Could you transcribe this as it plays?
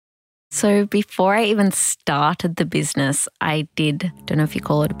So before I even started the business, I don't know if you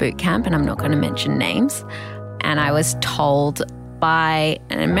call it a boot camp, and I'm not going to mention names. And I was told by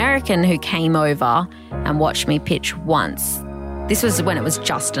an American who came over and watched me pitch once. This was when it was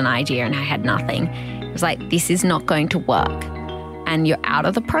just an idea and I had nothing. It was like, this is not going to work and you're out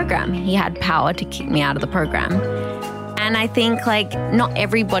of the program. He had power to kick me out of the program. And I think not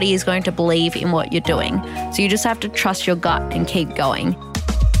everybody is going to believe in what you're doing. So you just have to trust your gut and keep going.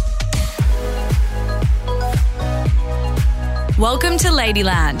 Welcome to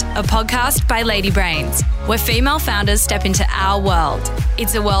Ladyland, a podcast by Lady Brains, where female founders step into our world.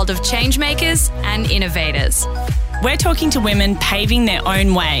 It's a world of changemakers and innovators. We're talking to women paving their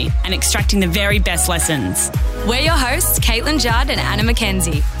own way and extracting the very best lessons. We're your hosts, Caitlin Judd and Anna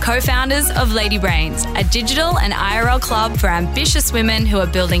McKenzie, co-founders of Lady Brains, a digital and IRL club for ambitious women who are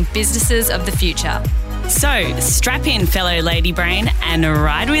building businesses of the future. So strap in, fellow Lady Brain, and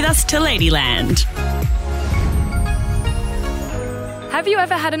ride with us to Ladyland. Have you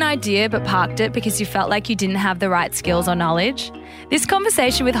ever had an idea but parked it because you felt like you didn't have the right skills or knowledge? This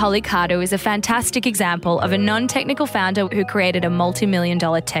conversation with Cardew is a fantastic example of a non-technical founder who created a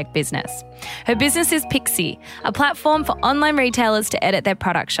multi-million-dollar tech business. Her business is Pixc, a platform for online retailers to edit their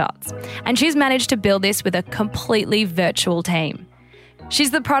product shots. And she's managed to build this with a completely virtual team.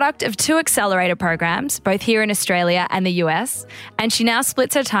 She's the product of 2 accelerator programs, both here in Australia and the US, and she now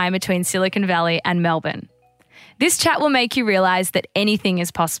splits her time between Silicon Valley and Melbourne. This chat will make you realise that anything is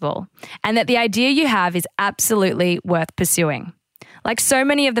possible and that the idea you have is absolutely worth pursuing. Like so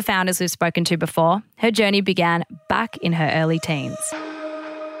many of the founders we've spoken to before, her journey began back in her early teens.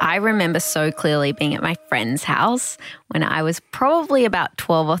 I remember so clearly being at my friend's house when I was probably about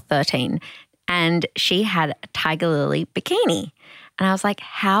 12 or 13, and she had a tiger lily bikini. And I was like,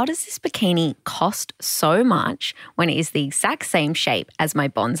 how does this bikini cost so much when it is the exact same shape as my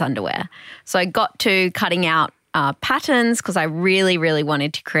Bonds underwear? So I got to cutting out patterns because I really, really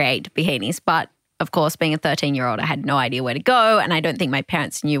wanted to create bikinis. But of course, being a 13-year-old, I had no idea where to go, and I don't think my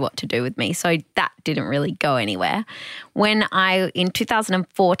parents knew what to do with me. So that didn't really go anywhere. In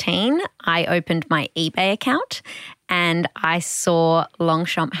 2014, I opened my eBay account and I saw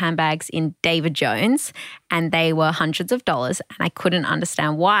Longchamp handbags in David Jones, and they were hundreds of dollars, and I couldn't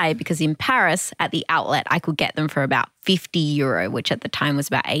understand why, because in Paris at the outlet, I could get them for about €50, which at the time was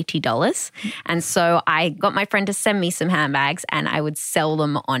about $80. And so I got my friend to send me some handbags and I would sell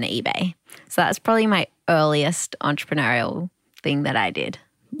them on eBay. So that's probably my earliest entrepreneurial thing that I did.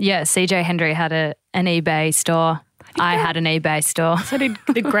 Yeah, CJ Hendry had an eBay store. I had an eBay store. So did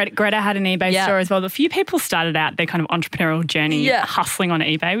Greta had an eBay store as well. A few people started out their kind of entrepreneurial journey hustling on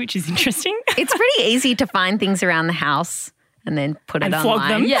eBay, which is interesting. It's pretty easy to find things around the house and then put it online. Flog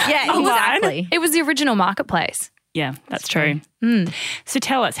them. Yeah, exactly. It was the original marketplace. Yeah, that's true. So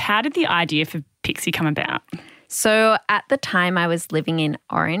tell us, how did the idea for Pixc come about? So at the time I was living in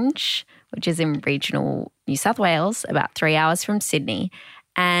Orange, which is in regional New South Wales, about 3 hours from Sydney.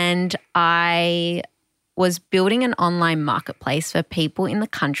 And I was building an online marketplace for people in the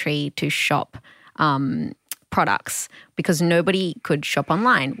country to shop products because nobody could shop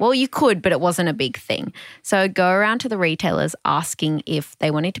online. Well, you could, but it wasn't a big thing. So I'd go around to the retailers asking if they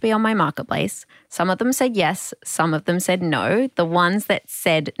wanted to be on my marketplace. Some of them said yes, some of them said no. The ones that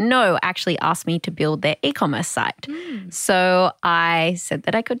said no actually asked me to build their e-commerce site. So I said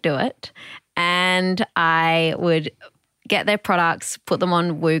that I could do it, and I would get their products, put them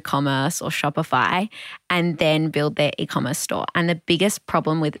on WooCommerce or Shopify, and then build their e-commerce store. And the biggest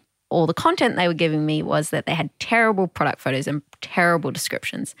problem with all the content they were giving me was that they had terrible product photos and terrible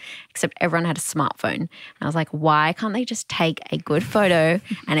descriptions, except everyone had a smartphone. And I was like, why can't they just take a good photo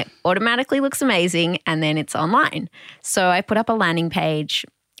and it automatically looks amazing and then it's online? So I put up a landing page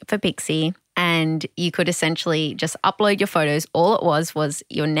for Pixc, and you could essentially just upload your photos. All it was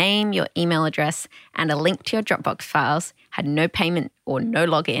your name, your email address, and a link to your Dropbox files. Had no payment or no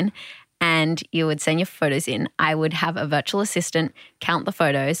login. And you would send your photos in. I would have a virtual assistant count the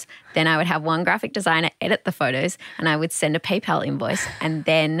photos. Then I would have one graphic designer edit the photos, and I would send a PayPal invoice and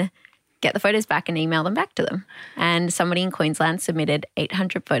then get the photos back and email them back to them. And somebody in Queensland submitted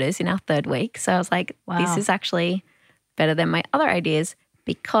 800 photos in our 3rd week. So I was like, This is actually better than my other ideas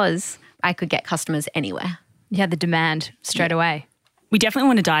because I could get customers anywhere. You had the demand straight away. We definitely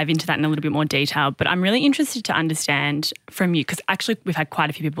want to dive into that in a little bit more detail, but I'm really interested to understand from you, because actually we've had quite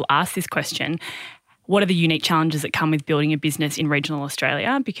a few people ask this question, what are the unique challenges that come with building a business in regional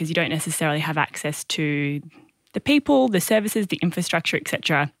Australia? Because you don't necessarily have access to the people, the services, the infrastructure,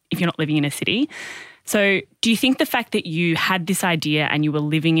 etc., if you're not living in a city. So do you think the fact that you had this idea and you were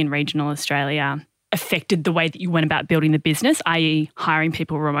living in regional Australia affected the way that you went about building the business, i.e. hiring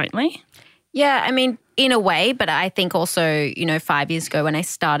people remotely? Yeah, I mean, in a way, but I think also, 5 years ago when I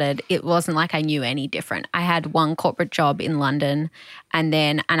started, it wasn't like I knew any different. I had one corporate job in London and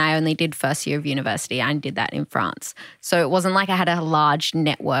I only did first year of university. I did that in France. So it wasn't like I had a large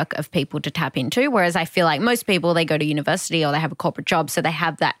network of people to tap into, whereas I feel like most people, they go to university or they have a corporate job, so they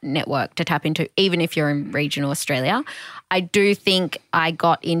have that network to tap into, even if you're in regional Australia. I do think I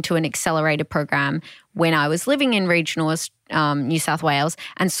got into an accelerator program when I was living in regional New South Wales.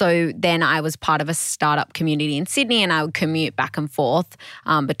 And so then I was part of a startup community in Sydney and I would commute back and forth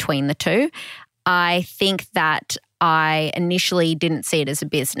between the two. I think that I initially didn't see it as a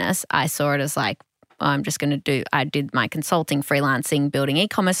business. I saw it as like, I did my consulting, freelancing, building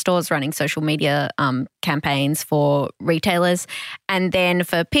e-commerce stores, running social media campaigns for retailers. And then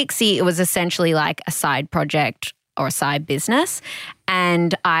for Pixc, it was essentially like a side project or a side business.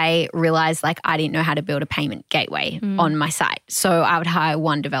 And I realized like I didn't know how to build a payment gateway on my site. So I would hire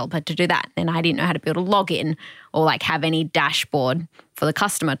one developer to do that. Then I didn't know how to build a login or like have any dashboard for the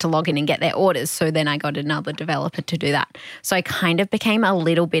customer to log in and get their orders. So then I got another developer to do that. So I kind of became a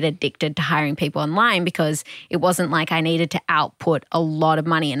little bit addicted to hiring people online because it wasn't like I needed to output a lot of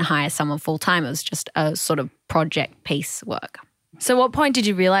money and hire someone full time. It was just a sort of project piece work. So what point did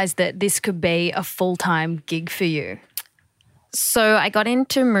you realize that this could be a full-time gig for you? So I got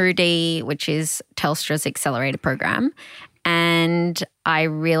into Moody, which is Telstra's accelerator program, and I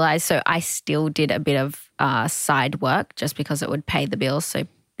realized, so I still did a bit of side work just because it would pay the bills, so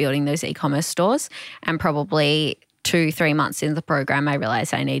building those e-commerce stores, and probably 2-3 months into the program, I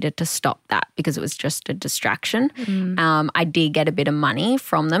realized I needed to stop that because it was just a distraction. I did get a bit of money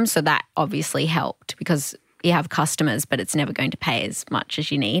from them, so that obviously helped because you have customers, but it's never going to pay as much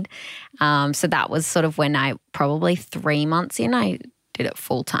as you need. So that was sort of when probably 3 months in, I did it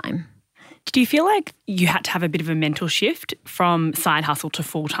full time. Did you feel like you had to have a bit of a mental shift from side hustle to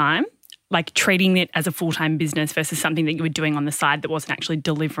full time? Like treating it as a full-time business versus something that you were doing on the side that wasn't actually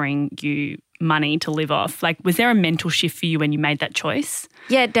delivering you money to live off? Like, was there a mental shift for you when you made that choice?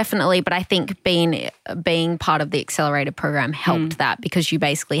 Yeah, definitely. But I think being part of the accelerator program helped that because you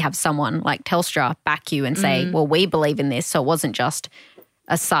basically have someone like Telstra back you and say, well, we believe in this. So it wasn't just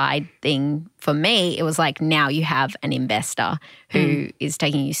a side thing for me. It was like now you have an investor who is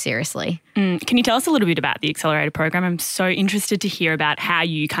taking you seriously. Can you tell us a little bit about the accelerator program? I'm so interested to hear about how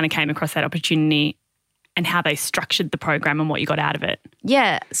you kind of came across that opportunity and how they structured the program and what you got out of it.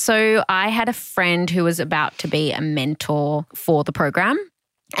 Yeah. So I had a friend who was about to be a mentor for the program.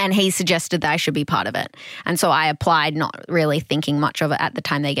 And he suggested that I should be part of it. And so I applied, not really thinking much of it. At the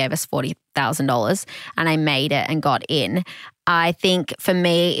time, they gave us $40,000 and I made it and got in. I think for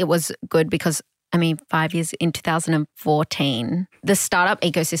me, it was good because, 5 years in 2014, the startup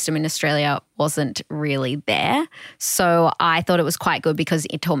ecosystem in Australia wasn't really there. So I thought it was quite good because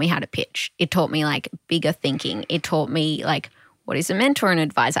it taught me how to pitch. It taught me like bigger thinking. It taught me like, what is a mentor and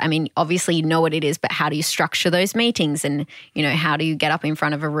advisor? Obviously you know what it is, but how do you structure those meetings and, how do you get up in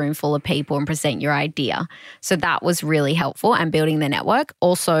front of a room full of people and present your idea? So that was really helpful and building the network.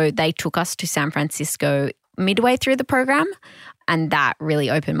 Also, they took us to San Francisco midway through the program and that really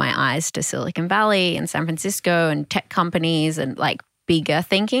opened my eyes to Silicon Valley and San Francisco and tech companies and like bigger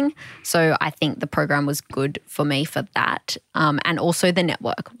thinking. So I think the program was good for me for that. And also the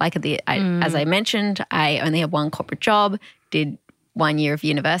network. Like as I mentioned, I only have one corporate job, did 1 year of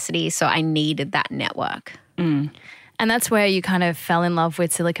university, so I needed that network. And that's where you kind of fell in love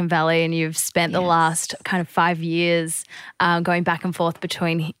with Silicon Valley and you've spent the last kind of 5 years going back and forth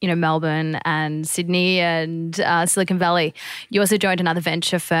between, Melbourne and Sydney and Silicon Valley. You also joined another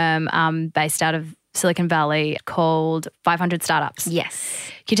venture firm based out of Silicon Valley called 500 Startups.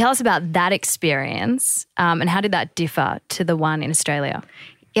 Yes. Can you tell us about that experience and how did that differ to the one in Australia?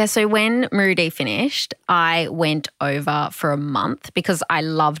 Yeah, so when Moody finished, I went over for a month because I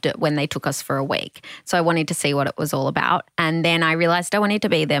loved it when they took us for a week. So I wanted to see what it was all about. And then I realized I wanted to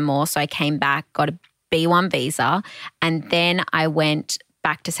be there more. So I came back, got a B1 visa, and then I went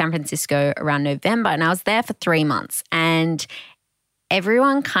back to San Francisco around November and I was there for 3 months. And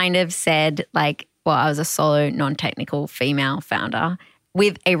everyone kind of said like, well, I was a solo non-technical female founder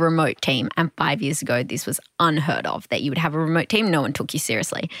with a remote team. And 5 years ago, this was unheard of that you would have a remote team. No one took you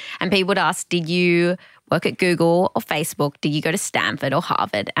seriously. And people would ask, did you work at Google or Facebook? Did you go to Stanford or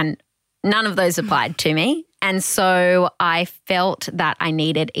Harvard? And none of those applied to me. And so I felt that I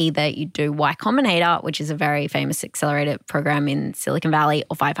needed either you do Y Combinator, which is a very famous accelerator program in Silicon Valley,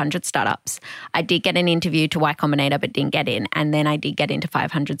 or 500 startups. I did get an interview to Y Combinator but didn't get in. And then I did get into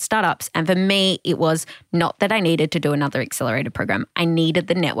 500 startups. And for me, it was not that I needed to do another accelerator program. I needed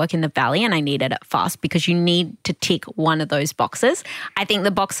the network in the Valley and I needed it fast because you need to tick one of those boxes. I think the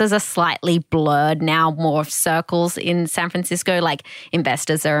boxes are slightly blurred now, more of circles in San Francisco. Like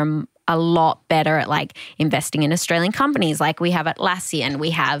investors are a lot better at like investing in Australian companies. Like we have Atlassian,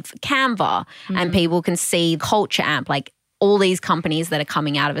 we have Canva, and people can see Culture Amp, like all these companies that are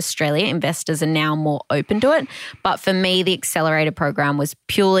coming out of Australia. Investors are now more open to it. But for me, the accelerator program was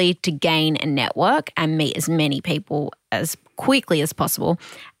purely to gain a network and meet as many people as quickly as possible.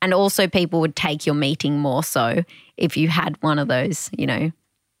 And also people would take your meeting more so if you had one of those,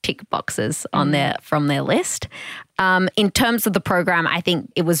 tick boxes on from their list. In terms of the program, I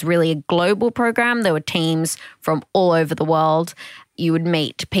think it was really a global program. There were teams from all over the world. You would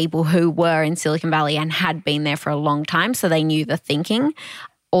meet people who were in Silicon Valley and had been there for a long time, so they knew the thinking.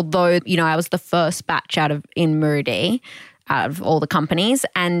 Although, I was the first batch in Murudi out of all the companies,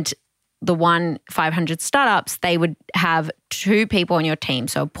 and the 500 startups, they would have 2 people on your team,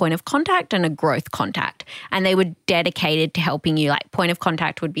 so a point of contact and a growth contact. And they were dedicated to helping you. Like point of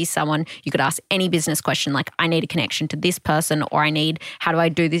contact would be someone you could ask any business question, like I need a connection to this person, or how do I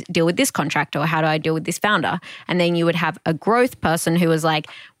deal with this contractor, or how do I deal with this founder? And then you would have a growth person who was like,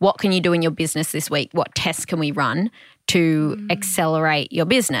 what can you do in your business this week? What tests can we run to accelerate your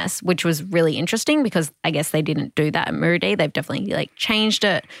business, which was really interesting because I guess they didn't do that at Murudi. They've definitely changed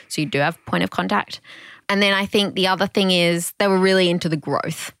it. So you do have point of contact. And then I think the other thing is they were really into the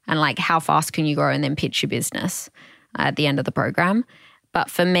growth and how fast can you grow and then pitch your business at the end of the program. But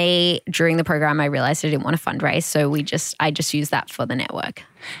for me, during the program, I realized I didn't want to fundraise. So I just used that for the network.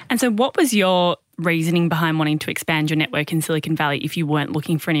 And so what was your reasoning behind wanting to expand your network in Silicon Valley if you weren't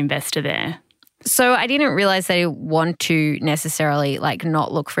looking for an investor there? So I didn't realize that I want to necessarily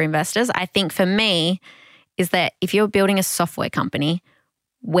not look for investors. I think for me is that if you're building a software company,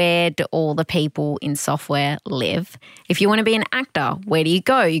 where do all the people in software live? If you want to be an actor, where do you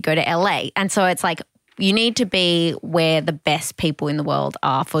go? You go to LA. And so it's you need to be where the best people in the world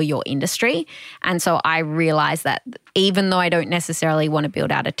are for your industry. And so I realized that even though I don't necessarily want to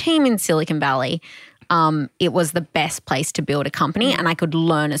build out a team in Silicon Valley, it was the best place to build a company and I could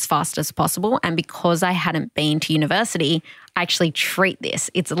learn as fast as possible. And because I hadn't been to university, I actually treat this.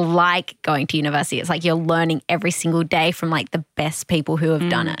 It's like going to university. It's like you're learning every single day from the best people who have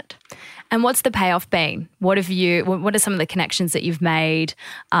done it. And what's the payoff been? What are some of the connections that you've made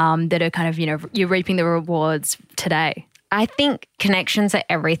that are kind of, you're reaping the rewards today? I think connections are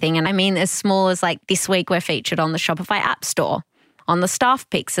everything. And I mean, as small as this week we're featured on the Shopify App Store, on the staff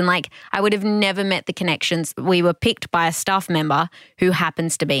picks. And I would have never met the connections. We were picked by a staff member who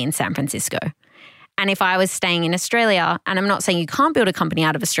happens to be in San Francisco. And if I was staying in Australia, and I'm not saying you can't build a company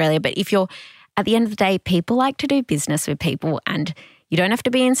out of Australia, but if you're, at the end of the day, people like to do business with people and you don't have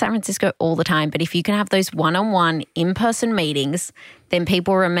to be in San Francisco all the time. But if you can have those one-on-one in-person meetings, then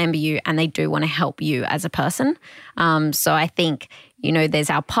people remember you and they do want to help you as a person. So I think, there's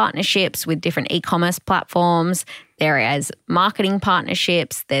our partnerships with different e-commerce platforms. There is marketing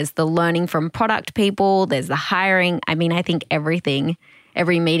partnerships. There's the learning from product people. There's the hiring. I mean, I think every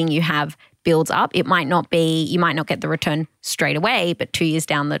meeting you have builds up. You might not get the return straight away, but 2 years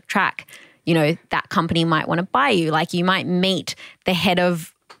down the track, that company might want to buy you. You might meet the head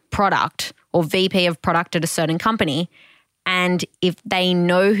of product or VP of product at a certain company. And if they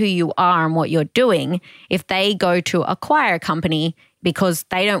know who you are and what you're doing, if they go to acquire a company because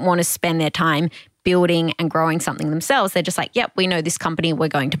they don't want to spend their time building and growing something themselves, they're just yep, we know this company, we're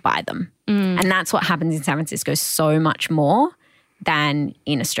going to buy them. And that's what happens in San Francisco so much more than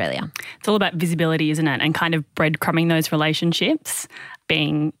in Australia. It's all about visibility, isn't it? And kind of breadcrumbing those relationships,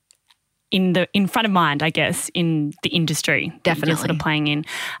 being in front of mind, I guess, in the industry. Definitely. You're sort of playing in.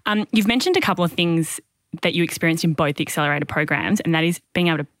 You've mentioned a couple of things that you experienced in both the accelerator programs, and that is being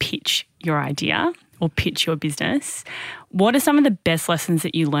able to pitch your idea or pitch your business. What are some of the best lessons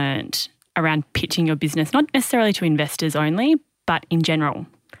that you learned around pitching your business, not necessarily to investors only, but in general?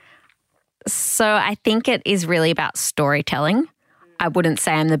 So I think it is really about storytelling. I wouldn't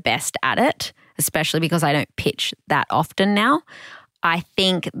say I'm the best at it, especially because I don't pitch that often now. I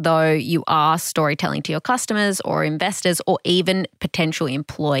think though you are storytelling to your customers or investors or even potential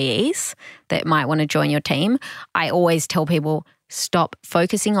employees that might want to join your team, I always tell people stop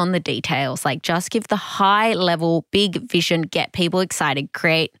focusing on the details. Just give the high level, big vision, get people excited,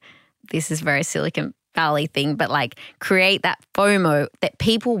 create, this is very Silicon Valley thing, but like create that FOMO that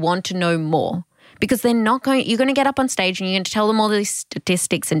people want to know more, because you're going to get up on stage and you're going to tell them all these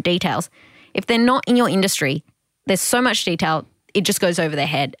statistics and details. If they're not in your industry, there's so much detail, it just goes over their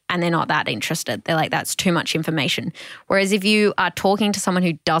head and they're not that interested. They're like, that's too much information. Whereas if you are talking to someone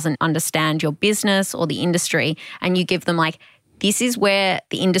who doesn't understand your business or the industry and you give them like, this is where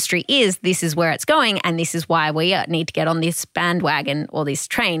the industry is, this is where it's going, and this is why we need to get on this bandwagon or this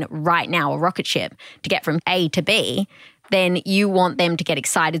train right now, a rocket ship, to get from A to B, then you want them to get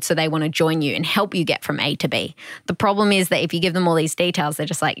excited so they want to join you and help you get from A to B. The problem is that if you give them all these details, they're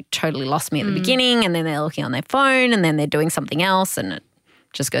just like, totally lost me at the beginning, and then they're looking on their phone and then they're doing something else and it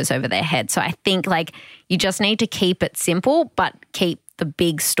just goes over their head. So I think like you just need to keep it simple, but keep the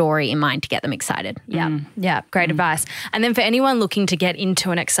big story in mind to get them excited. Yeah, great advice. And then for anyone looking to get into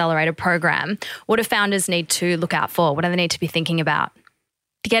an accelerator program, what do founders need to look out for? What do they need to be thinking about?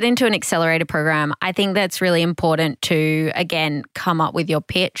 To get into an accelerator program, I think that's really important to, again, come up with your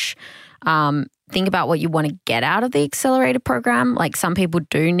pitch. Think about what you want to get out of the accelerator program. Like some people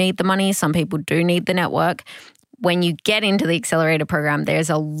do need the money, some people do need the network. When you get into the accelerator program, there's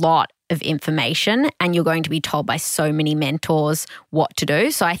a lot of information and you're going to be told by so many mentors what to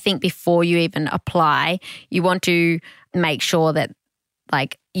do. So I think before you even apply, you want to make sure that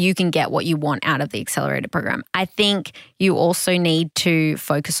like you can get what you want out of the accelerator program. I think you also need to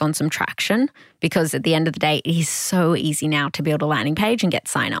focus on some traction, because at the end of the day, it is so easy now to build a landing page and get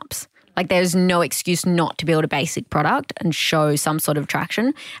signups. Like there's no excuse not to build a basic product and show some sort of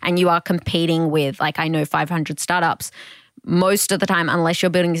traction. And you are competing with, like I know 500 startups. Most of the time, unless you're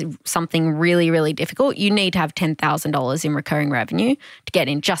building something really, really difficult, you need to have $10,000 in recurring revenue to get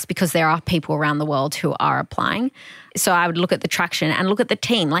in, just because there are people around the world who are applying. So I would look at the traction and look at the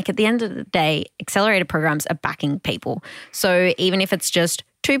team. Like at the end of the day, accelerator programs are backing people. So even if it's just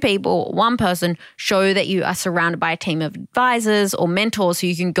 2 people, 1 person, show that you are surrounded by a team of advisors or mentors who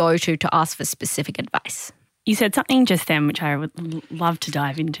you can go to ask for specific advice. You said something just then which I would love to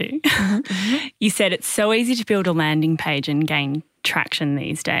dive into. You said it's so easy to build a landing page and gain traction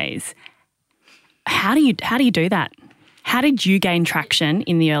these days. How do you do that? How did you gain traction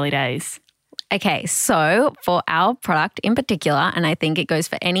in the early days? Okay, so for our product in particular, and I think it goes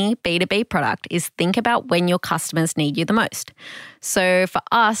for any B2B product, is think about when your customers need you the most. So for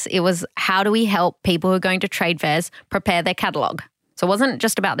us, it was how do we help people who are going to trade fairs prepare their catalog? So it wasn't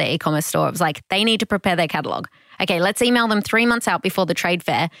just about their e-commerce store. It was like they need to prepare their catalog. Okay, let's email them 3 months out before the trade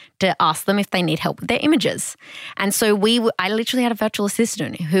fair to ask them if they need help with their images. And so I literally had a virtual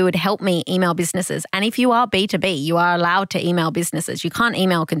assistant who would help me email businesses. And if you are B2B, you are allowed to email businesses. You can't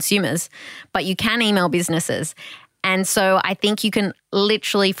email consumers, but you can email businesses. And so I think you can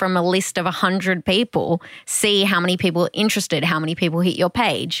literally from a list of 100 people see how many people are interested, how many people hit your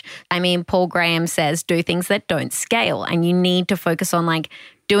page. I mean, Paul Graham says do things that don't scale, and you need to focus on like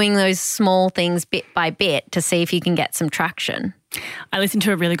doing those small things bit by bit to see if you can get some traction. I listened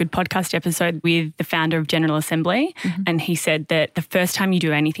to a really good podcast episode with the founder of General Assembly, and he said that the first time you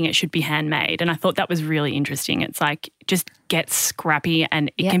do anything, it should be handmade. And I thought that was really interesting. It's like just get scrappy,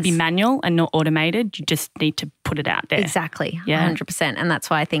 and it can be manual and not automated. You just need to put it out there. Exactly, 100%. And that's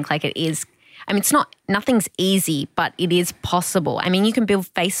why I think like it is, I mean, nothing's easy, but it is possible. I mean, you can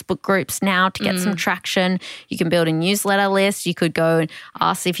build Facebook groups now to get some traction. You can build a newsletter list. You could go and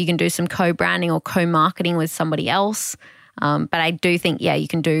ask if you can do some co-branding or co-marketing with somebody else. But I do think, you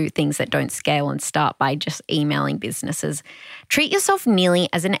can do things that don't scale and start by just emailing businesses. Treat yourself nearly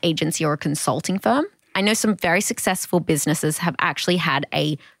as an agency or a consulting firm. I know some very successful businesses have actually had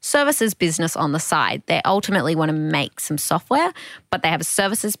a services business on the side. They ultimately want to make some software, but they have a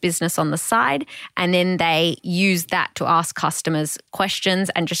services business on the side, and then they use that to ask customers questions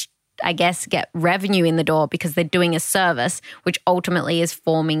and just, I guess, get revenue in the door because they're doing a service, which ultimately is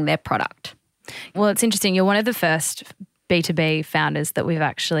forming their product. Well, it's interesting. You're one of the first B2B founders that we've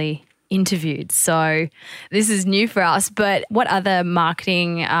actually interviewed. So this is new for us, but what other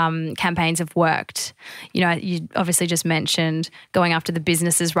marketing campaigns have worked? You know, you obviously just mentioned going after the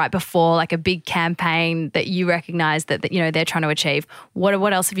businesses right before, like a big campaign that you recognize that you know, they're trying to achieve.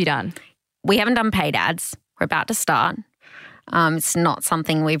 What else have you done? We haven't done paid ads. We're about to start. It's not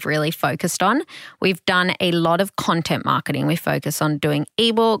something we've really focused on. We've done a lot of content marketing. We focus on doing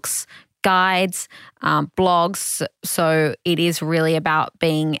ebooks, guides, blogs. So it is really about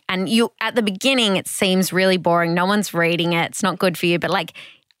being, and you, at the beginning, it seems really boring. No one's reading it. It's not good for you. But like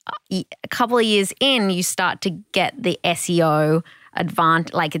a couple of years in, you start to get the SEO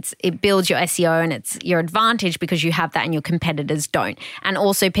it builds your SEO and it's your advantage because you have that and your competitors don't. And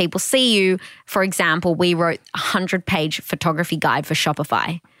also people see you. For example, we wrote a 100-page photography guide for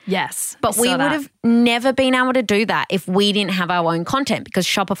Shopify. Yes. But we would have never been able to do that if we didn't have our own content, because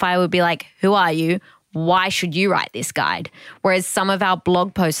Shopify would be like, who are you? Why should you write this guide? Whereas some of our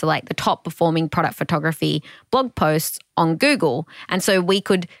blog posts are like the top performing product photography blog posts on Google. And so we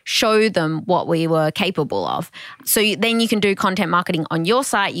could show them what we were capable of. So then you can do content marketing on your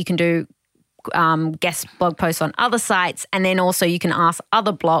site. You can do guest blog posts on other sites. And then also you can ask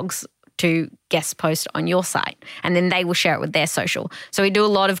other blogs to guest post on your site. And then they will share it with their social. So we do a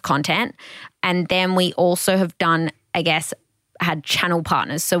lot of content. And then we also have done, had channel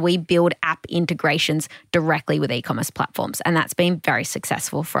partners. So we build app integrations directly with e-commerce platforms. And that's been very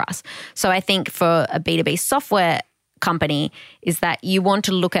successful for us. So I think for a B2B software company is that you want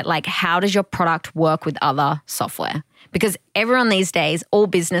to look at how does your product work with other software? Because everyone these days, all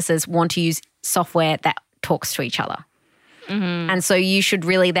businesses want to use software that talks to each other. Mm-hmm. And so you should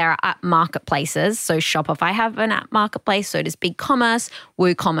really, there are app marketplaces. So Shopify have an app marketplace. So does BigCommerce.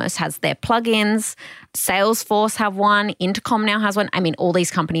 WooCommerce has their plugins. Salesforce have one. Intercom now has one. I mean, all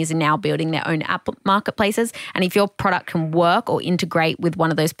these companies are now building their own app marketplaces. And if your product can work or integrate with one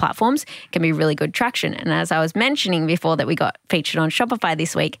of those platforms, it can be really good traction. And as I was mentioning before that we got featured on Shopify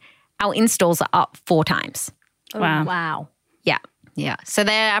this week, our installs are up 4 times. Wow. Wow. Yeah. So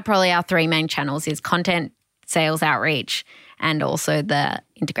there are probably our 3 main channels is content, sales outreach, and also the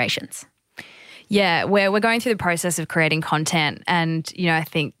integrations. Yeah, we're going through the process of creating content, and I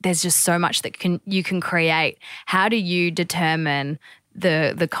think there's just so much that you can create. How do you determine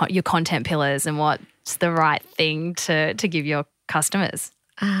your content pillars and what's the right thing to give your customers?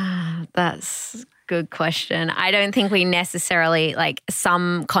 That's a good question. I don't think we necessarily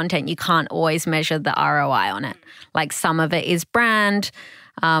some content you can't always measure the ROI on it. Some of it is branding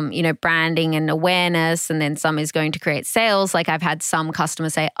and awareness, and then some is going to create sales. I've had some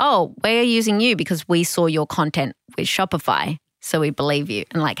customers say, oh, we're using you because we saw your content with Shopify, so we believe you.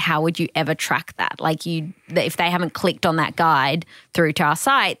 And how would you ever track that? If they haven't clicked on that guide through to our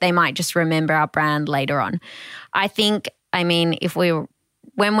site, they might just remember our brand later on.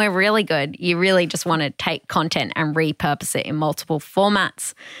 When we're really good, you really just want to take content and repurpose it in multiple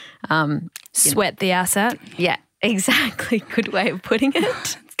formats. Sweat the asset. Yeah. Exactly. Good way of putting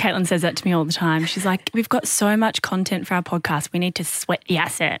it. Caitlin says that to me all the time. She's like, we've got so much content for our podcast. We need to sweat the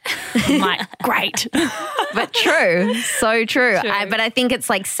asset. I'm like, great. But true. So true. But I think it's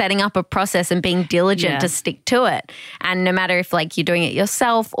setting up a process and being diligent to stick to it. And no matter if you're doing it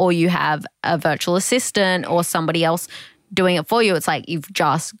yourself or you have a virtual assistant or somebody else doing it for you, it's you've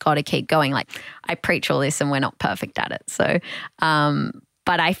just got to keep going. I preach all this and we're not perfect at it. So,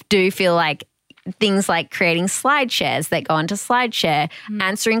 but I do feel things like creating slide shares that go onto SlideShare,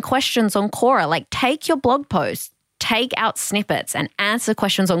 answering questions on Quora. Take your blog post, take out snippets and answer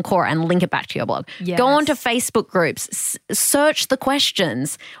questions on Quora and link it back to your blog. Yes. Go onto Facebook groups, search the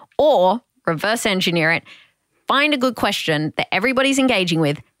questions or reverse engineer it. Find a good question that everybody's engaging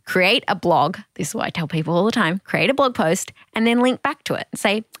with, create a blog. This is what I tell people all the time. Create a blog post and then link back to it and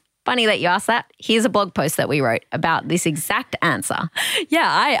say, funny that you asked that. Here's a blog post that we wrote about this exact answer. Yeah,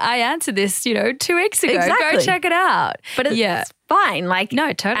 I answered this, 2 weeks ago. Exactly. Go check it out. But it's fine.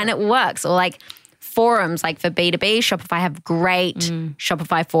 No, totally. And it works. Or forums, for B2B, Shopify have great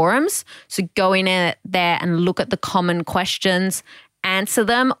Shopify forums. So go in there and look at the common questions, answer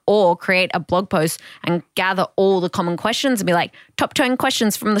them, or create a blog post and gather all the common questions and be top 10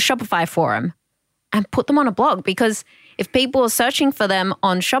 questions from the Shopify forum and put them on a blog, because if people are searching for them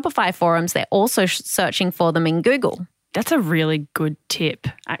on Shopify forums, they're also searching for them in Google. That's a really good tip,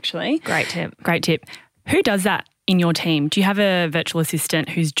 actually. Great tip. Great tip. Who does that in your team? Do you have a virtual assistant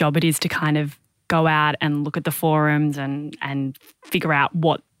whose job it is to kind of go out and look at the forums and figure out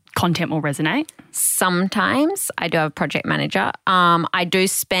what content will resonate? Sometimes I do have a project manager. I do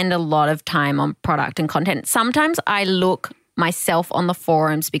spend a lot of time on product and content. Sometimes I look myself on the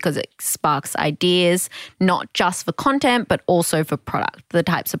forums because it sparks ideas, not just for content, but also for product, the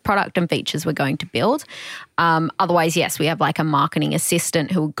types of product and features we're going to build. Otherwise, yes, we have a marketing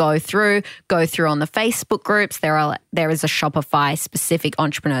assistant who will go through on the Facebook groups. There is a Shopify specific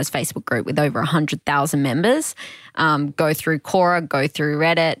entrepreneurs Facebook group with over 100,000 members. Go through Quora, go through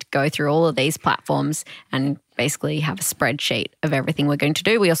Reddit, go through all of these platforms and basically have a spreadsheet of everything we're going to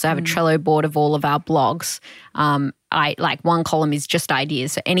do. We also have a Trello board of all of our blogs. One column is just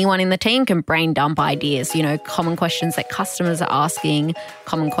ideas. So anyone in the team can brain dump ideas, common questions that customers are asking,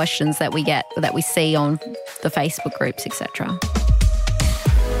 common questions that we see on the Facebook groups, etc.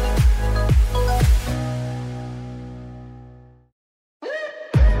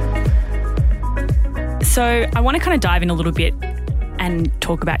 So I want to kind of dive in a little bit and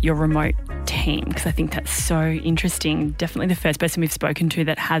talk about your remote team, because I think that's so interesting. Definitely the first person we've spoken to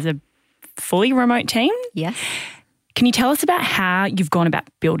that has a fully remote team. Yes. Can you tell us about how you've gone about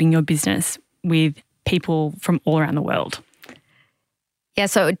building your business with people from all around the world? Yeah,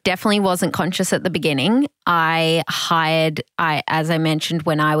 so it definitely wasn't conscious at the beginning. As I mentioned,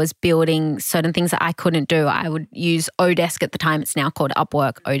 when I was building certain things that I couldn't do, I would use Odesk at the time. It's now called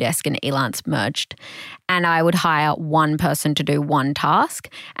Upwork. Odesk and Elance merged. And I would hire one person to do one task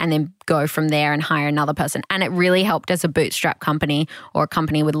and then go from there and hire another person. And it really helped as a bootstrap company or a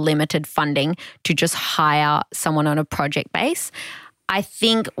company with limited funding to just hire someone on a project base. I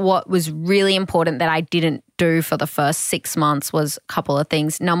think what was really important that I didn't do for the first 6 months was a couple of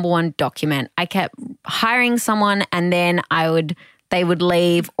things. Number one, document. I kept hiring someone and then they would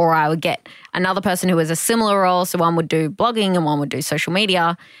leave, or I would get another person who was a similar role. So one would do blogging and one would do social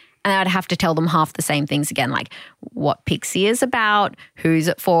media. And I'd have to tell them half the same things again, like what Pixc is about, who's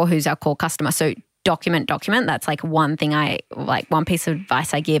it for, who's our core customer. So document. That's like one piece of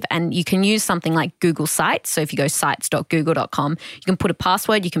advice I give. And you can use something like Google Sites. So if you go sites.google.com, you can put a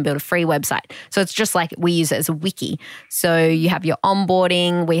password, you can build a free website. So it's just like we use it as a wiki. So you have your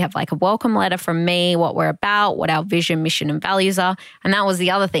onboarding, we have like a welcome letter from me, what we're about, what our vision, mission, and values are. And that was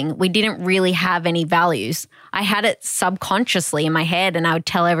the other thing. We didn't really have any values. I had it subconsciously in my head, and I would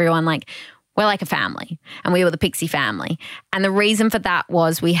tell everyone like, we're like a family, and we were the Pixc family. And the reason for that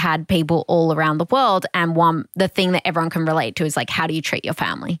was we had people all around the world, and the thing that everyone can relate to is like, how do you treat your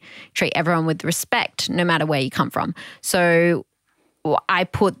family? Treat everyone with respect, no matter where you come from. So I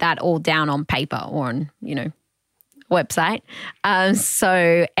put that all down on paper or on, website.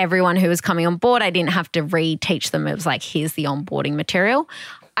 So everyone who was coming on board, I didn't have to reteach them. It was like, here's the onboarding material.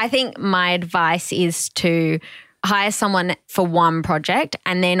 I think my advice is to hire someone for one project,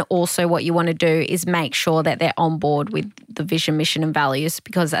 and then also what you want to do is make sure that they're on board with the vision, mission, and values,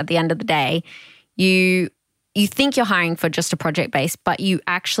 because at the end of the day, you think you're hiring for just a project base, but you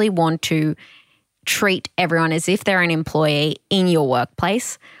actually want to treat everyone as if they're an employee in your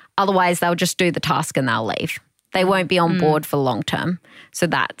workplace. Otherwise, they'll just do the task and they'll leave. They won't be on board for long term. So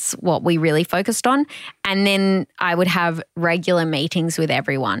that's what we really focused on. And then I would have regular meetings with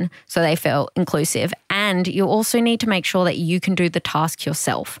everyone so they feel inclusive. And you also need to make sure that you can do the task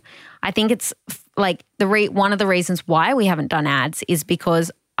yourself. I think it's like one of the reasons why we haven't done ads is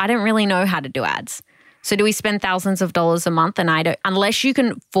because I don't really know how to do ads. So do we spend thousands of dollars a month? And I don't, unless you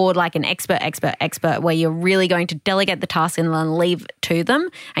can afford like an expert where you're really going to delegate the task and then leave it to them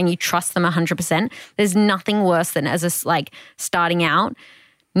and you trust them 100%. There's nothing worse than starting out,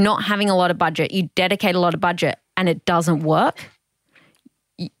 not having a lot of budget. You dedicate a lot of budget and it doesn't work.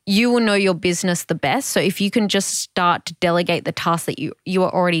 You will know your business the best. So if you can just start to delegate the tasks that you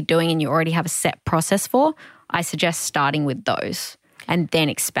are already doing and you already have a set process for, I suggest starting with those and then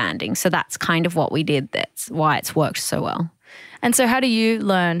expanding. So that's kind of what we did. That's why it's worked so well. And so how do you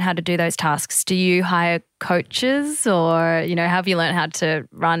learn how to do those tasks? Do you hire coaches or, have you learned how to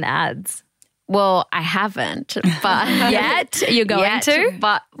run ads? Well, I haven't, but yet you're going to.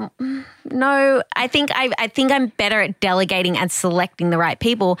 But no, I think I'm better at delegating and selecting the right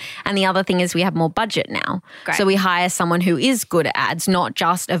people. And the other thing is we have more budget now, Great. So we hire someone who is good at ads, not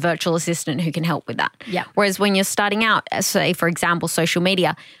just a virtual assistant who can help with that. Yeah. Whereas when you're starting out, say for example, social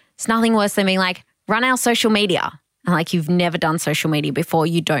media, it's nothing worse than being like, run our social media, and like you've never done social media before,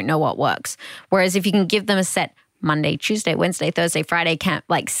 you don't know what works. Whereas if you can give them a set Monday, Tuesday, Wednesday, Thursday, Friday,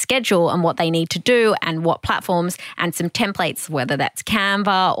 schedule and what they need to do and what platforms and some templates, whether that's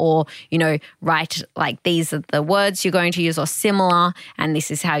Canva or, write like these are the words you're going to use or similar and this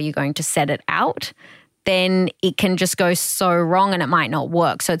is how you're going to set it out, then it can just go so wrong and it might not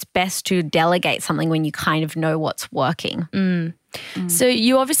work. So it's best to delegate something when you kind of know what's working. So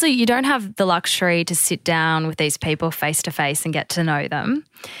you don't have the luxury to sit down with these people face to face and get to know them.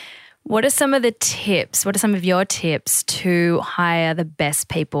 What are some of the tips? What are some of your tips to hire the best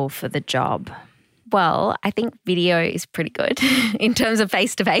people for the job? Well, I think video is pretty good in terms of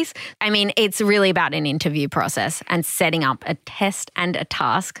face-to-face. I mean, it's really about an interview process and setting up a test and a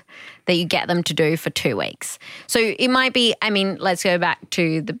task that you get them to do for 2 weeks. So it might be, let's go back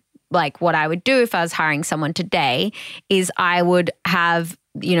to what I would do if I was hiring someone today is I would have,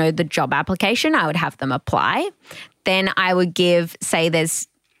 the job application, I would have them apply. Then I would say there's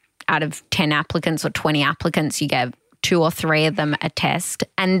out of 10 applicants or 20 applicants, you give 2 or 3 of them a test.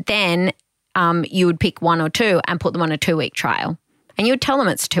 And then you would pick 1 or 2 and put them on a 2-week trial. And you would tell them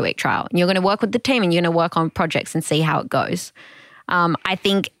it's a 2-week trial. And you're going to work with the team and you're going to work on projects and see how it goes. I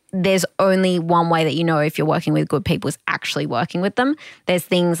think there's only one way that you know if you're working with good people is actually working with them. There's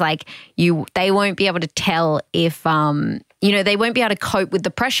things like they won't be able to tell if, they won't be able to cope with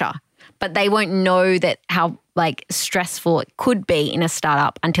the pressure, but they won't know that how like stressful it could be in a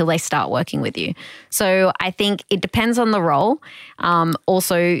startup until they start working with you. So I think it depends on the role.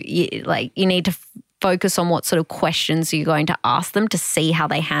 Also, you need to focus on what sort of questions you're going to ask them to see how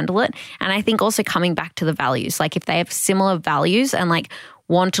they handle it. And I think also coming back to the values, like if they have similar values and like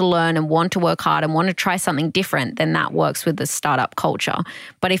want to learn and want to work hard and want to try something different, then that works with the startup culture.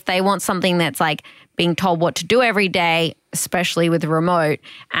 But if they want something that's like being told what to do every day, especially with remote,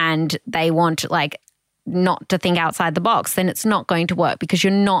 and they want like not to think outside the box, then it's not going to work because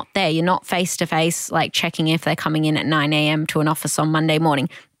you're not there. You're not face-to-face, like checking if they're coming in at 9 a.m. to an office on Monday morning.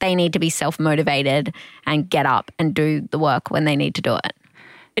 They need to be self-motivated and get up and do the work when they need to do it.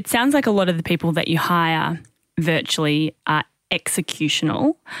 It sounds like a lot of the people that you hire virtually are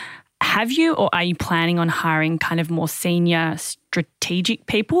executional. Have you or are you planning on hiring kind of more senior strategic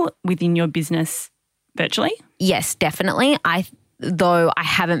people within your business virtually? Yes, definitely. Though I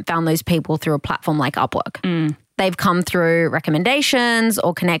haven't found those people through a platform like Upwork. They've come through recommendations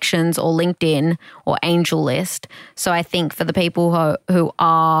or connections or LinkedIn or Angel List. So I think for the people who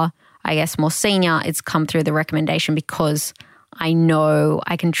are, I guess, more senior, it's come through the recommendation because I know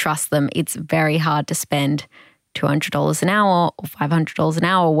I can trust them. It's very hard to spend $200 an hour or $500 an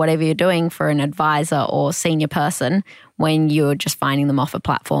hour, whatever you're doing for an advisor or senior person when you're just finding them off a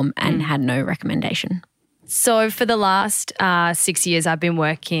platform and had no recommendation. So for the last 6 years, I've been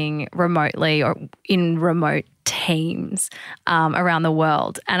working remotely or in remote teams around the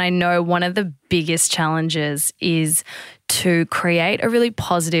world. And I know one of the biggest challenges is to create a really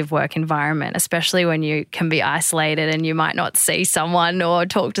positive work environment, especially when you can be isolated and you might not see someone or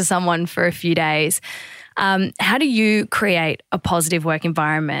talk to someone for a few days. How do you create a positive work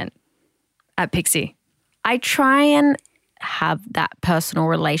environment at Pixc? I try and have that personal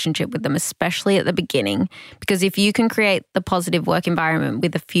relationship with them, especially at the beginning, because if you can create the positive work environment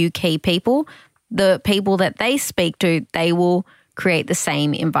with a few key people, the people that they speak to, they will create the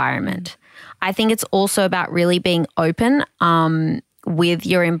same environment. I think it's also about really being open with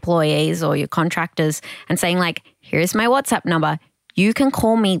your employees or your contractors and saying like, here's my WhatsApp number. You can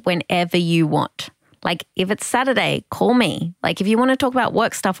call me whenever you want. Like if it's Saturday, call me. Like if you want to talk about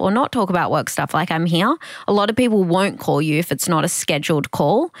work stuff or not talk about work stuff, like I'm here. A lot of people won't call you if it's not a scheduled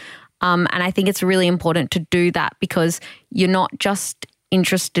call. And I think it's really important to do that because you're not just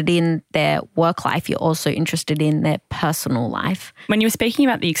interested in their work life, you're also interested in their personal life. When you were speaking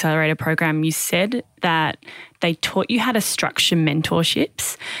about the Accelerator program, you said that they taught you how to structure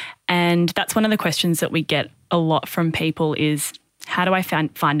mentorships. And that's one of the questions that we get a lot from people is, how do I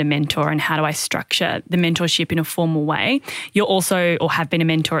find a mentor and how do I structure the mentorship in a formal way? You're also or have been a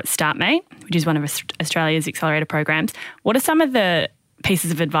mentor at StartMate, which is one of Australia's accelerator programs. What are some of the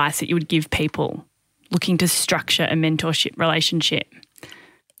pieces of advice that you would give people looking to structure a mentorship relationship?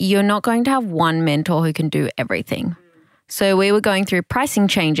 You're not going to have one mentor who can do everything. So we were going through pricing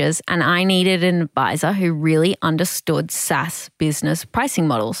changes and I needed an advisor who really understood SaaS business pricing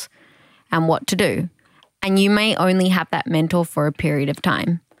models and what to do. And you may only have that mentor for a period of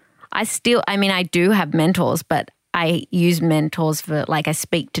time. I do have mentors, but I use mentors for I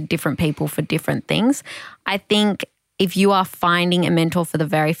speak to different people for different things. I think if you are finding a mentor for the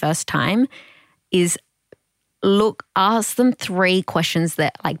very first time ask them 3 questions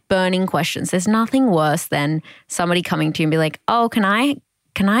that burning questions. There's nothing worse than somebody coming to you and be like, oh, can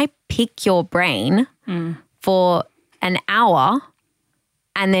I pick your brain for an hour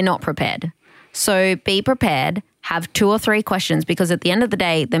and they're not prepared. So be prepared, have 2 or 3 questions because at the end of the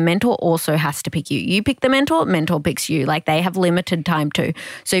day, the mentor also has to pick you. You pick the mentor picks you. They have limited time too.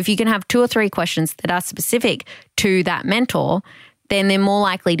 So if you can have 2 or 3 questions that are specific to that mentor, then they're more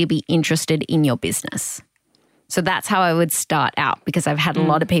likely to be interested in your business. So that's how I would start out because I've had a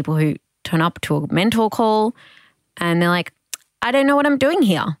lot of people who turn up to a mentor call and they're like, I don't know what I'm doing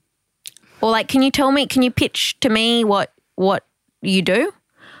here. Or can you pitch to me what you do?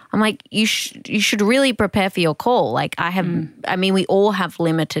 I'm like, you should really prepare for your call. We all have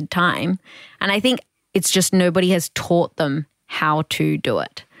limited time. And I think it's just nobody has taught them how to do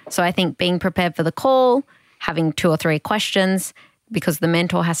it. So I think being prepared for the call, having 2 or 3 questions, because the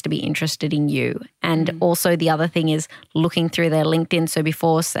mentor has to be interested in you. And also the other thing is looking through their LinkedIn. So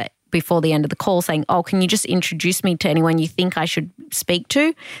before the end of the call saying, oh, can you just introduce me to anyone you think I should speak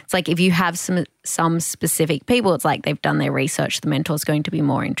to? It's if you have some specific people, it's they've done their research, the mentor's going to be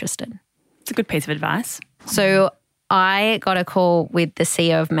more interested. It's a good piece of advice. So I got a call with the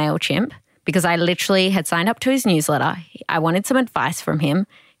CEO of MailChimp because I literally had signed up to his newsletter. I wanted some advice from him.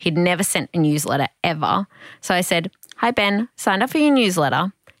 He'd never sent a newsletter ever. So I said, "Hi, Ben, signed up for your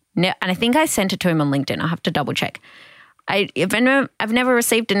newsletter." And I think I sent it to him on LinkedIn. I'll have to double check. I've never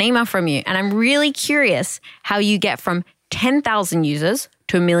received an email from you, and I'm really curious how you get from 10,000 users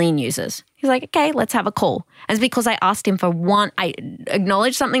to 1 million users. He's like, "Okay, let's have a call." And it's because I asked him for one, I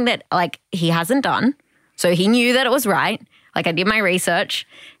acknowledged something that he hasn't done. So he knew that it was right. I did my research.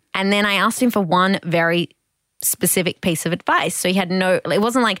 And then I asked him for one very specific piece of advice. So he had it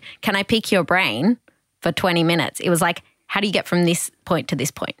wasn't like, "Can I pick your brain for 20 minutes?" It was like, "How do you get from this point to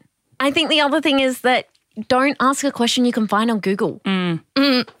this point?" I think the other thing is that don't ask a question you can find on Google.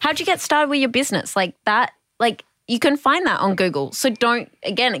 How'd you get started with your business? You can find that on Google. So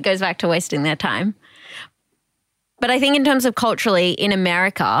again, it goes back to wasting their time. But I think in terms of culturally in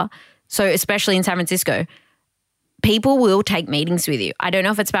America, so especially in San Francisco, people will take meetings with you. I don't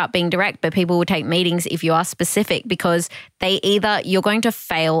know if it's about being direct, but people will take meetings if you are specific, because you're going to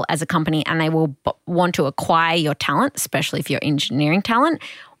fail as a company and they will want to acquire your talent, especially if you're engineering talent,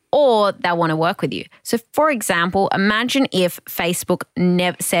 or they'll want to work with you. So for example, imagine if Facebook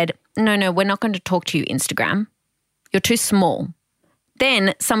never said, no, we're not going to talk to you, Instagram. You're too small.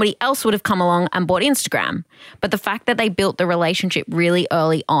 Then somebody else would have come along and bought Instagram. But the fact that they built the relationship really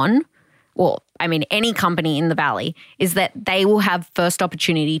early on, any company in the Valley, is that they will have first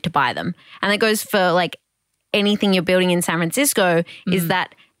opportunity to buy them. And that goes for anything you're building in San Francisco, is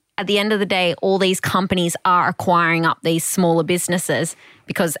that at the end of the day, all these companies are acquiring up these smaller businesses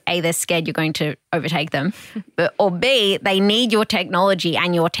because A, they're scared you're going to overtake them, or B, they need your technology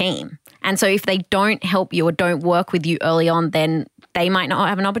and your team. And so if they don't help you or don't work with you early on, then they might not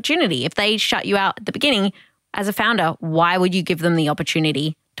have an opportunity. If they shut you out at the beginning as a founder, why would you give them the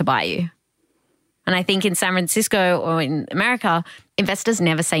opportunity to buy you? And I think in San Francisco or in America, investors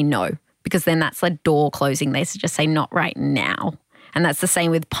never say no, because then that's like door closing. They just say not right now. And that's the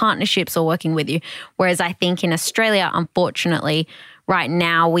same with partnerships or working with you. Whereas I think in Australia, unfortunately, right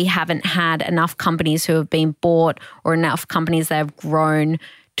now we haven't had enough companies who have been bought or enough companies that have grown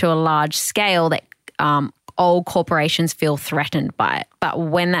to a large scale that old corporations feel threatened by it. But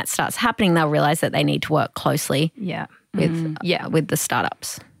when that starts happening, they'll realize that they need to work closely with the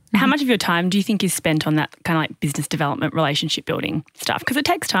startups. How much of your time do you think is spent on that kind of business development, relationship building stuff? Because it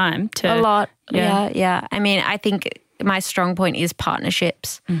takes time to... A lot. Yeah. I think my strong point is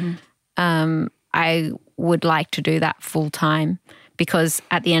partnerships. I would like to do that full time, because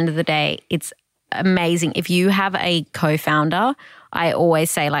at the end of the day, it's amazing. If you have a co-founder, I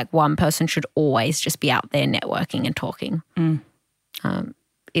always say one person should always just be out there networking and talking.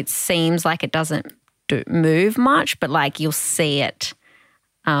 It seems like it doesn't move much, but you'll see it.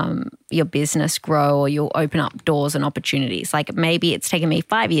 Your business grow, or you'll open up doors and opportunities. Maybe it's taken me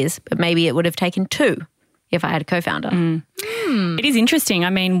 5 years, but maybe it would have taken 2 if I had a co-founder. It is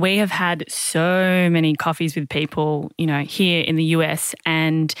interesting. We have had so many coffees with people, here in the US,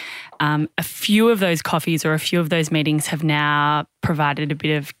 and a few of those coffees or a few of those meetings have now provided a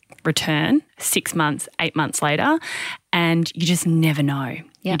bit of return 6 months, 8 months later, and you just never know.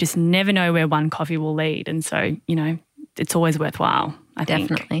 You just never know where one coffee will lead. And so, it's always worthwhile, I think.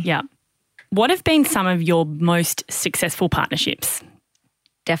 Definitely. Yeah. What have been some of your most successful partnerships?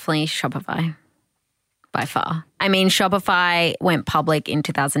 Definitely Shopify, by far. Shopify went public in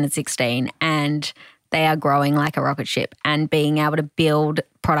 2016 and they are growing like a rocket ship, and being able to build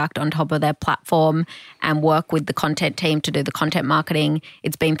product on top of their platform and work with the content team to do the content marketing,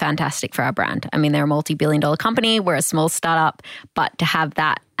 it's been fantastic for our brand. They're a multi-billion-dollar company. We're a small startup, but to have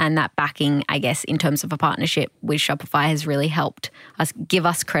that and that backing, I guess, in terms of a partnership with Shopify has really helped us give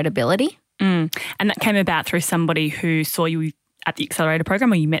us credibility. And that came about through somebody who saw you at the Accelerator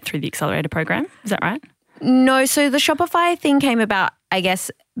program, or you met through the Accelerator program. Is that right? No. So the Shopify thing came about, I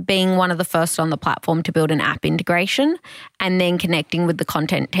guess, being one of the first on the platform to build an app integration, and then connecting with the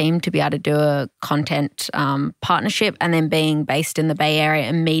content team to be able to do a content partnership, and then being based in the Bay Area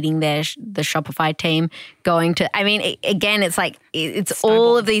and meeting the Shopify team, going to, again, it's it's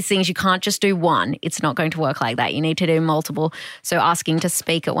all of these things. You can't just do one. It's not going to work like that. You need to do multiple. So asking to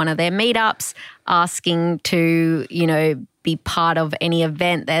speak at one of their meetups, asking to, be part of any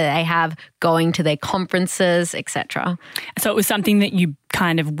event that they have, going to their conferences, etc. So it was something that you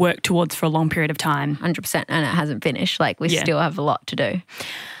kind of worked towards for a long period of time. 100%, and it hasn't finished. We still have a lot to do.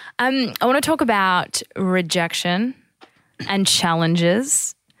 I want to talk about rejection and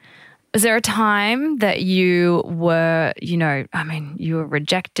challenges. Was there a time that you were, you were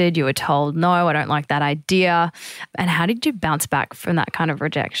rejected, you were told, no, I don't like that idea, and how did you bounce back from that kind of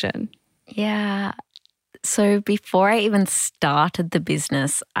rejection? Yeah. So before I even started the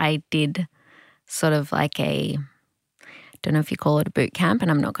business, I did sort of a don't know if you call it a boot camp, and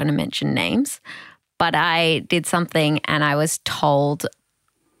I'm not going to mention names, but I did something and I was told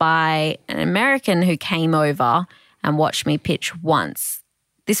by an American who came over and watched me pitch once.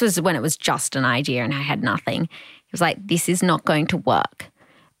 This was when it was just an idea and I had nothing. He was like, this is not going to work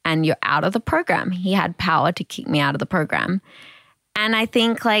and you're out of the program. He had power to kick me out of the program. And I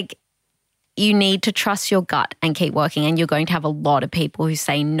think like you need to trust your gut and keep working, and you're going to have a lot of people who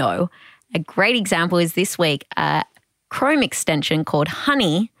say no. A great example is this week, a Chrome extension called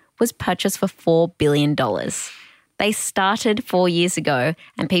Honey was purchased for $4 billion. They started 4 years ago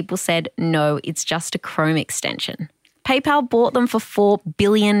and people said, no, it's just a Chrome extension. PayPal bought them for $4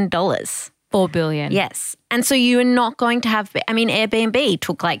 billion. $4 billion. Yes. And so you are not going to have, I mean, Airbnb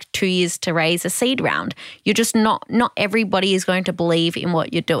took like 2 years to raise a seed round. You're just not everybody is going to believe in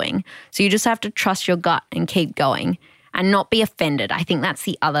what you're doing. So you just have to trust your gut and keep going and not be offended. I think that's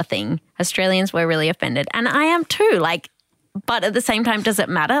the other thing. Australians were really offended. And I am too. Like, but at the same time, does it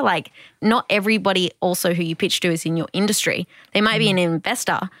matter? Like, not everybody also who you pitch to is in your industry. They might be an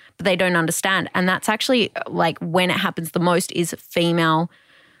investor, but they don't understand. And that's actually like when it happens the most is female,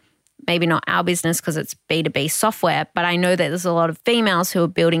 maybe not our business because it's B2B software, but I know that there's a lot of females who are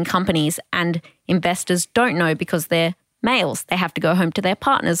building companies and investors don't know because they're males. They have to go home to their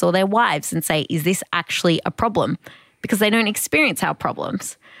partners or their wives and say, is this actually a problem? Because they don't experience our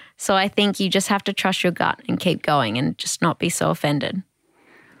problems. So I think you just have to trust your gut and keep going and just not be so offended.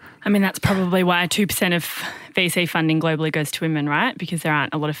 I mean, that's probably why 2% of VC funding globally goes to women, right? Because there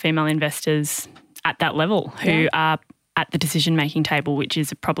aren't a lot of female investors at that level who are at the decision-making table, which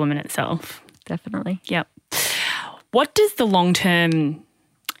is a problem in itself. Definitely. Yep. What does the long-term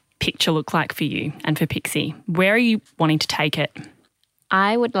picture look like for you and for Pixc? Where are you wanting to take it?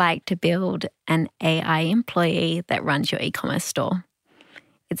 I would like to build an AI employee that runs your e-commerce store.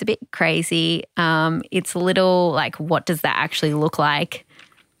 It's a bit crazy. It's a little like, what does that actually look like?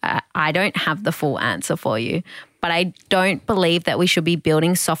 I don't have the full answer for you, but I don't believe that we should be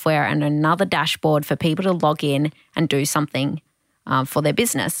building software and another dashboard for people to log in and do something for their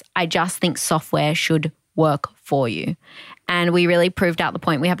business. I just think software should work for you. And we really proved out the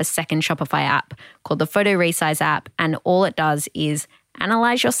point. We have a second Shopify app called the Photo Resize app, and all it does is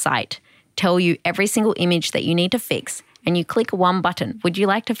analyze your site, tell you every single image that you need to fix, and you click one button. Would you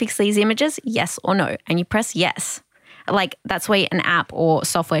like to fix these images? Yes or no? And you press yes. Like, that's where an app or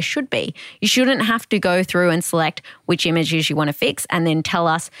software should be. You shouldn't have to go through and select which images you want to fix and then tell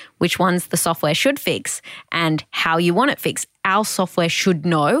us which ones the software should fix and how you want it fixed. Our software should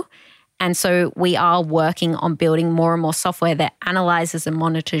know. And so we are working on building more and more software that analyzes and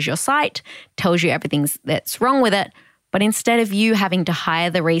monitors your site, tells you everything that's wrong with it. But instead of you having to hire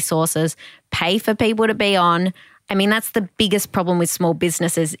the resources, pay for people to be on, I mean, that's the biggest problem with small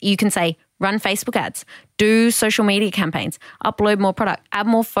businesses. You can say, run Facebook ads, do social media campaigns, upload more product, add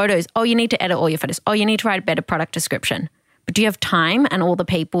more photos. Oh, you need to edit all your photos. Oh, you need to write a better product description. But do you have time and all the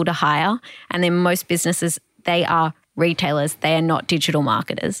people to hire? And then most businesses, they are retailers. They are not digital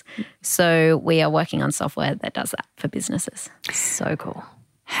marketers. So we are working on software that does that for businesses. So cool.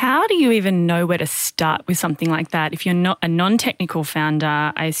 How do you even know where to start with something like that? If you're not a non-technical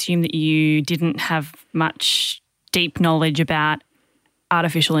founder, I assume that you didn't have much deep knowledge about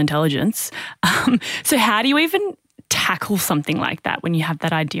artificial intelligence. So how do you even tackle something like that when you have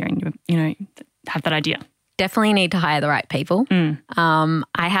that idea and have that idea? Definitely need to hire the right people. I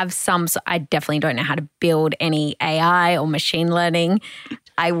have I definitely don't know how to build any AI or machine learning.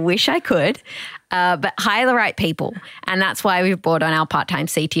 I wish I could, but hire the right people. And that's why we've brought on our part-time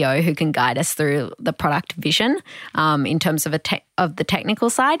CTO who can guide us through the product vision in terms of the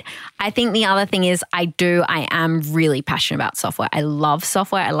technical side. I think the other thing is I am really passionate about software. I love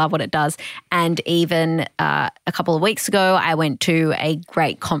software. I love what it does. And even a couple of weeks ago, I went to a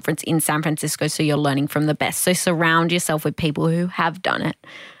great conference in San Francisco. So you're learning from the best. So surround yourself with people who have done it.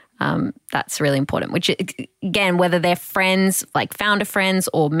 That's really important, which again, whether they're friends, like founder friends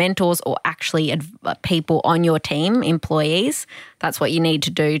or mentors or actually people on your team, employees, that's what you need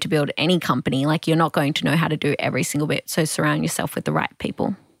to do to build any company. Like, you're not going to know how to do every single bit. So surround yourself with the right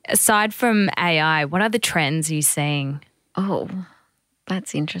people. Aside from AI, what other trends are you seeing? Oh,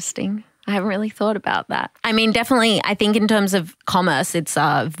 that's interesting. I haven't really thought about that. I mean, definitely, I think in terms of commerce, it's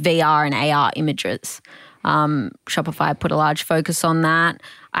VR and AR images. Shopify put a large focus on that.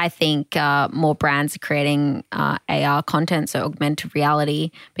 I think more brands are creating AR content, so augmented reality,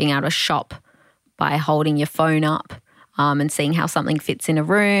 being able to shop by holding your phone up and seeing how something fits in a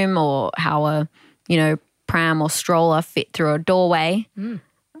room or how a pram or stroller fit through a doorway.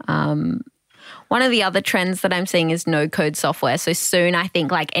 One of the other trends that I'm seeing is no-code software. So soon I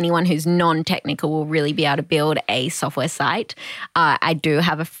think like anyone who's non-technical will really be able to build a software site. I do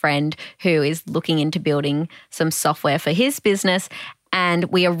have a friend who is looking into building some software for his business, and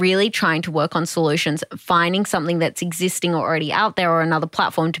we are really trying to work on solutions, finding something that's existing or already out there or another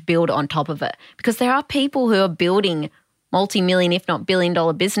platform to build on top of it. Because there are people who are building multi-million, if not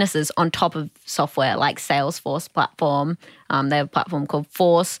billion-dollar businesses on top of software like Salesforce platform. They have a platform called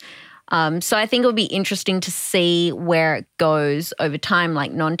Force. So I think it would be interesting to see where it goes over time,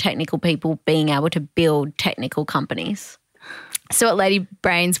 like non-technical people being able to build technical companies. So at Lady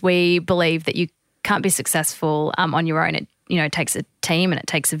Brains, we believe that you can't be successful on your own. It takes a team and it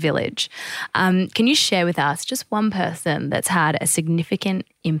takes a village. Can you share with us just one person that's had a significant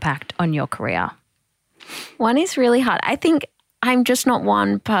impact on your career? One is really hard. I think I'm just not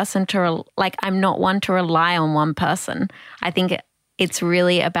one person I'm not one to rely on one person. I think it's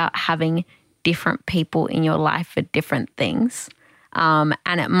really about having different people in your life for different things. And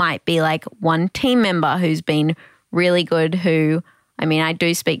it might be like one team member who's been really good I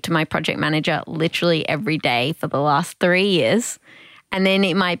do speak to my project manager literally every day for the last 3 years. And then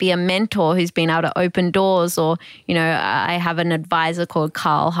it might be a mentor who's been able to open doors, or, I have an advisor called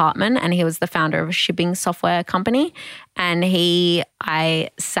Carl Hartman, and he was the founder of a shipping software company. And I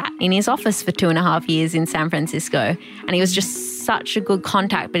sat in his office for 2.5 years in San Francisco, and he was just such a good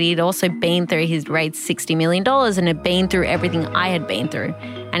contact, but he'd also been through, he'd raised $60 million and had been through everything I had been through.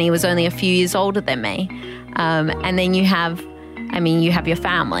 And he was only a few years older than me. And then you have your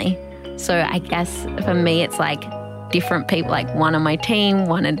family. So I guess for me, it's like different people, like one on my team,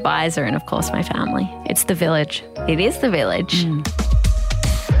 one advisor, and of course my family. It's the village. It is the village.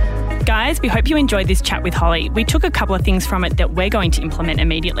 Guys, we hope you enjoyed this chat with Holly. We took a couple of things from it that we're going to implement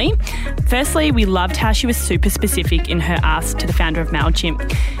immediately. Firstly, we loved how she was super specific in her ask to the founder of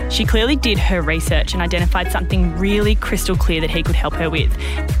MailChimp. She clearly did her research and identified something really crystal clear that he could help her with.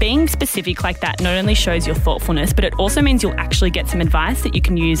 Being specific like that not only shows your thoughtfulness, but it also means you'll actually get some advice that you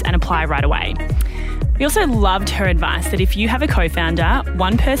can use and apply right away. We also loved her advice that if you have a co-founder,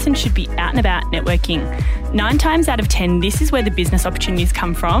 one person should be out and about networking. 9 times out of 10, this is where the business opportunities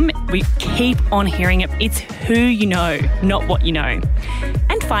come from. We keep on hearing it. It's who you know, not what you know.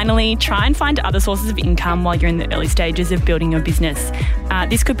 And finally, try and find other sources of income while you're in the early stages of building your business.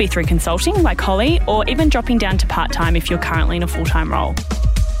 This could be through consulting like Holly, or even dropping down to part-time if you're currently in a full-time role.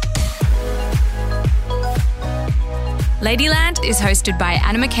 Ladyland is hosted by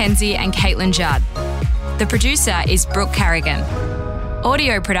Anna McKenzie and Caitlin Judd. The producer is Brooke Carrigan.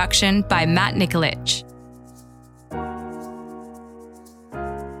 Audio production by Matt Nikolic.